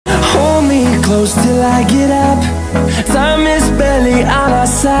close till I get up. Time is barely on our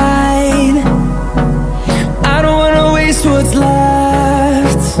side. I don't wanna waste what's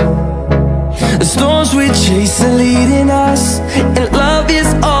left. The storms we chase are leading us, and love is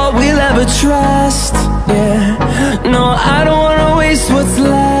all we'll ever trust. Yeah, no, I don't wanna waste what's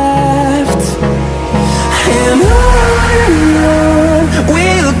left. And on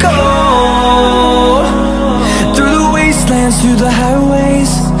we'll go, through the wastelands, through the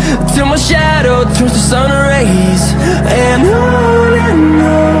highways, till my shadow turns to sun rays. And on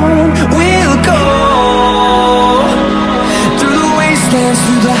we'll go, through the wastelands,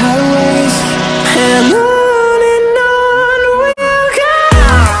 through the highways, and on we'll go.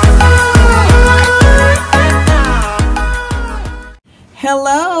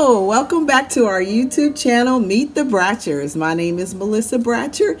 Hello, welcome back to our YouTube channel, Meet the Bratchers. My name is Melissa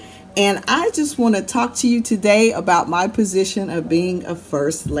Bratcher, and I just want to talk to you today about my position of being a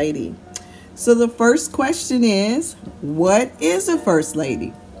first lady. So the first question is, what is a first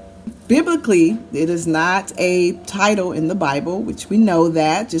lady? Biblically, it is not a title in the Bible, which we know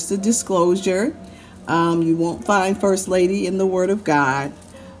that, just a disclosure. You won't find first lady in the Word of God.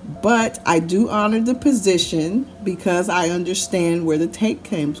 But I do honor the position because I understand where the take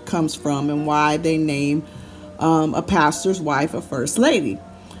comes from and why they name a pastor's wife a first lady.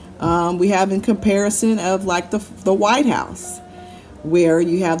 We have in comparison of like the White House, where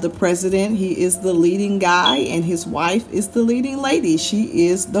you have the president. He is the leading guy and his wife is the leading lady. She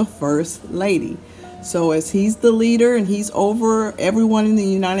is the first lady. So as he's the leader and he's over everyone in the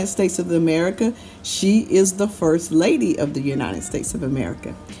United States of America, she is the first lady of the United States of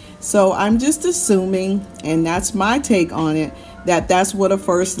America. So I'm just assuming, and that's my take on it, that that's what a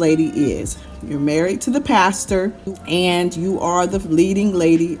first lady is. You're married to the pastor and you are the leading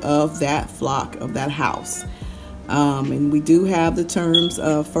lady of that flock, of that house. And we do have the terms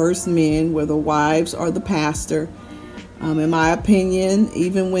of first men, where the wives are the pastor. In my opinion,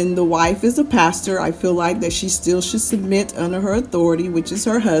 even when the wife is a pastor, I feel like that she still should submit under her authority, which is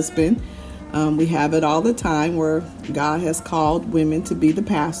her husband. We have it all the time where God has called women to be the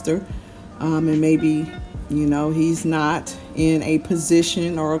pastor. And maybe, you know, he's not in a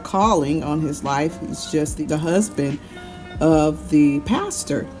position or a calling on his life. He's just the husband of the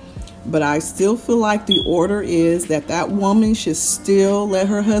pastor. But I still feel like the order is that that woman should still let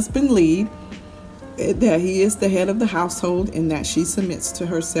her husband lead, that he is the head of the household, and that she submits to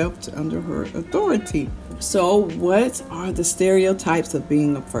herself under her authority. So what are the stereotypes of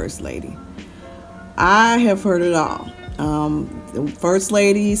being a first lady? I have heard it all. The first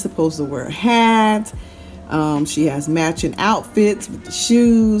lady is supposed to wear a hat. She has matching outfits with the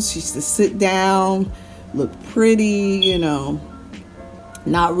shoes. She's to sit down, look pretty, you know,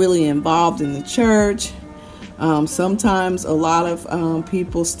 not really involved in the church. Sometimes a lot of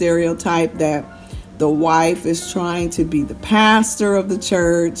people stereotype that the wife is trying to be the pastor of the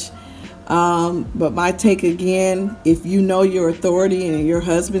church. But my take again, if you know your authority and your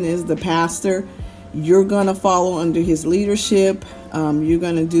husband is the pastor, you're going to follow under his leadership. You're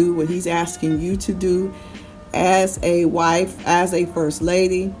going to do what he's asking you to do as a wife, as a first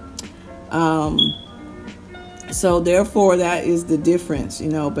lady. So therefore, that is the difference, you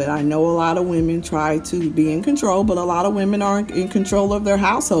know. But I know a lot of women try to be in control, but a lot of women aren't in control of their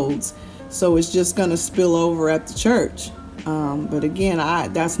households. So it's just going to spill over at the church. But again,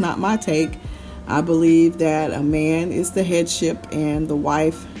 that's not my take. I believe that a man is the headship and the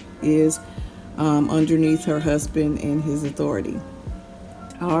wife is underneath her husband and his authority.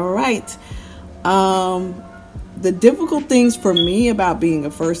 All right. The difficult things for me about being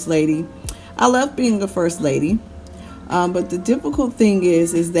a first lady, I love being a first lady, but the difficult thing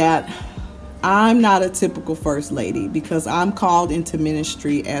is that I'm not a typical first lady because I'm called into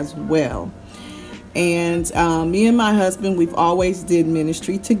ministry as well. And me and my husband, we've always did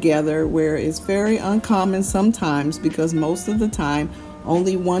ministry together, where it's very uncommon sometimes because most of the time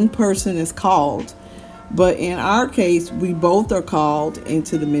only one person is called. But in our case, we both are called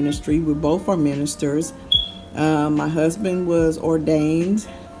into the ministry. We both are ministers. My husband was ordained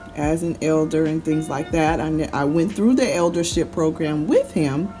as an elder and things like that. I went through the eldership program with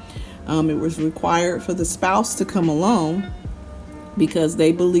him. It was required for the spouse to come along because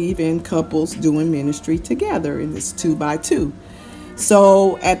they believe in couples doing ministry together, and it's 2 by 2.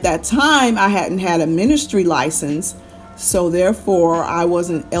 So at that time, I hadn't had a ministry license, so therefore I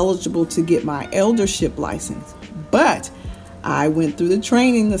wasn't eligible to get my eldership license. But I went through the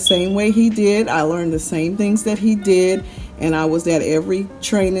training the same way he did. I learned the same things that he did, and I was at every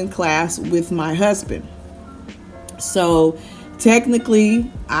training class with my husband. So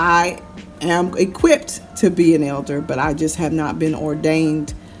technically, I am equipped to be an elder, but I just have not been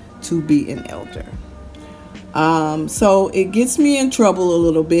ordained to be an elder. So it gets me in trouble a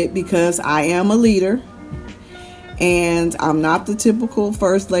little bit because I am a leader, and I'm not the typical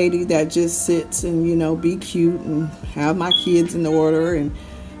first lady that just sits and, be cute and have my kids in order and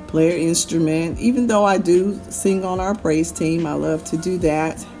play an instrument. Even though I do sing on our praise team, I love to do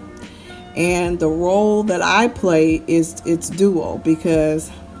that. And the role that I play it's dual,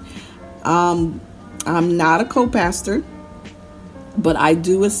 because I'm not a co-pastor, but I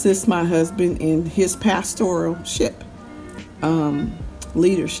do assist my husband in his pastoralship,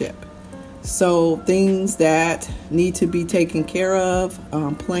 leadership. So things that need to be taken care of,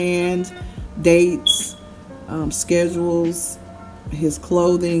 planned, dates, schedules, his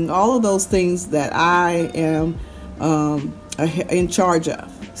clothing, all of those things that I am in charge of.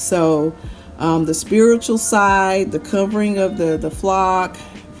 So the spiritual side, the covering of the flock,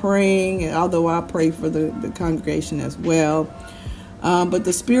 praying, and although I pray for the congregation as well. But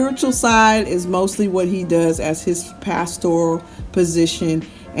the spiritual side is mostly what he does as his pastoral position,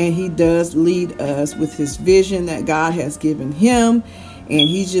 and he does lead us with his vision that God has given him, and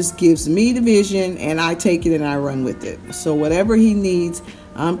he just gives me the vision and I take it and I run with it. So whatever he needs,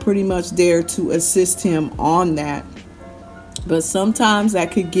 I'm pretty much there to assist him on that. But sometimes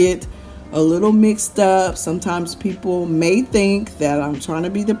that could get a little mixed up. Sometimes people may think that I'm trying to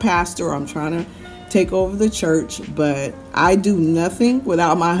be the pastor, I'm trying to take over the church, but I do nothing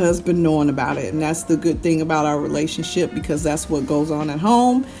without my husband knowing about it. And that's the good thing about our relationship, because that's what goes on at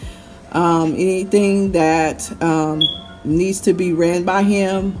home. Anything that needs to be ran by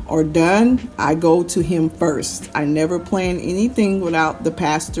him or done, I go to him first. I never plan anything without the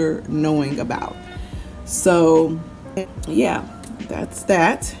pastor knowing about. So yeah, that's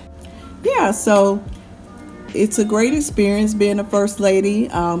that. Yeah, so it's a great experience being a first lady.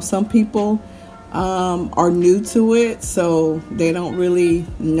 Some people are new to it, so they don't really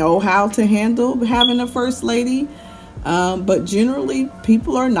know how to handle having a first lady. But generally,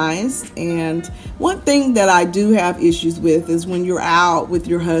 people are nice. And one thing that I do have issues with is when you're out with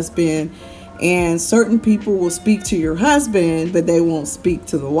your husband and certain people will speak to your husband, but they won't speak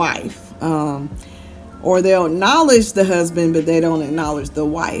to the wife. Or they'll acknowledge the husband, but they don't acknowledge the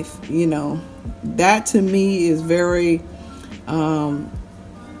wife. That to me is very, I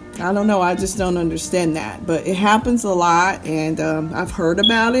don't know. I just don't understand that. But it happens a lot, and I've heard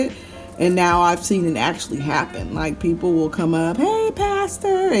about it. And now I've seen it actually happen. Like people will come up, hey, pastor.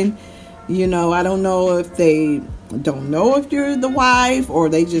 And, I don't know if they don't know if you're the wife, or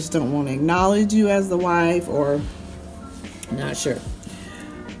they just don't want to acknowledge you as the wife, or not sure.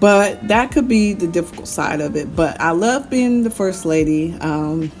 But that could be the difficult side of it. But I love being the first lady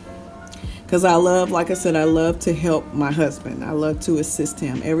because I love, like I said, I love to help my husband. I love to assist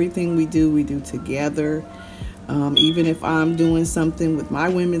him. Everything we do together. Even if I'm doing something with my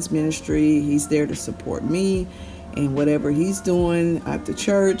women's ministry, he's there to support me. And whatever he's doing at the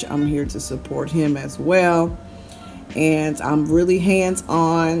church, I'm here to support him as well. And I'm really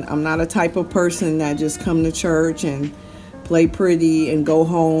hands-on. I'm not a type of person that just come to church and play pretty and go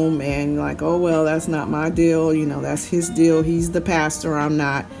home and like, oh, well, that's not my deal. That's his deal. He's the pastor. I'm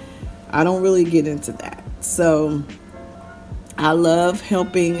not. I don't really get into that. So I love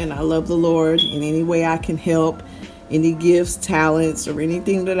helping, and I love the Lord in any way I can help. Any gifts, talents, or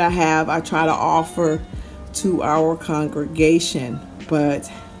anything that I have, I try to offer to our congregation.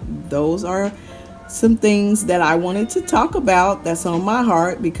 But those are some things that I wanted to talk about that's on my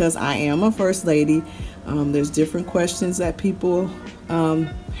heart, because I am a first lady. There's different questions that people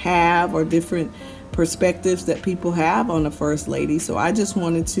have, or different perspectives that people have on the first lady. So I just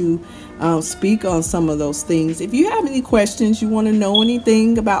wanted to speak on some of those things. If you have any questions, you want to know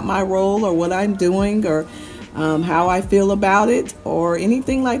anything about my role or what I'm doing, or how I feel about it, or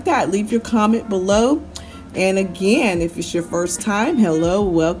anything like that, leave your comment below. And again, if it's your first time, hello,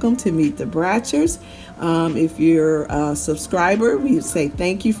 welcome to Meet the Bratchers. If you're a subscriber, we say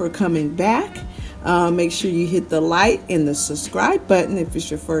thank you for coming back. Make sure you hit the like and the subscribe button if it's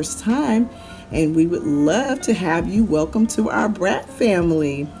your first time. And we would love to have you. Welcome to our Brat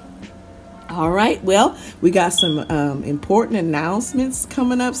family. All right, well, we got some important announcements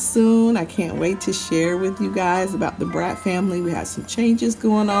coming up soon. I can't wait to share with you guys about the Brat family. We have some changes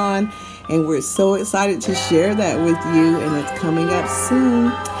going on, and we're so excited to share that with you, and it's coming up soon.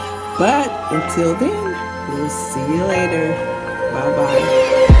 But until then, we'll see you later.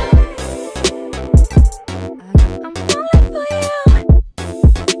 Bye-bye.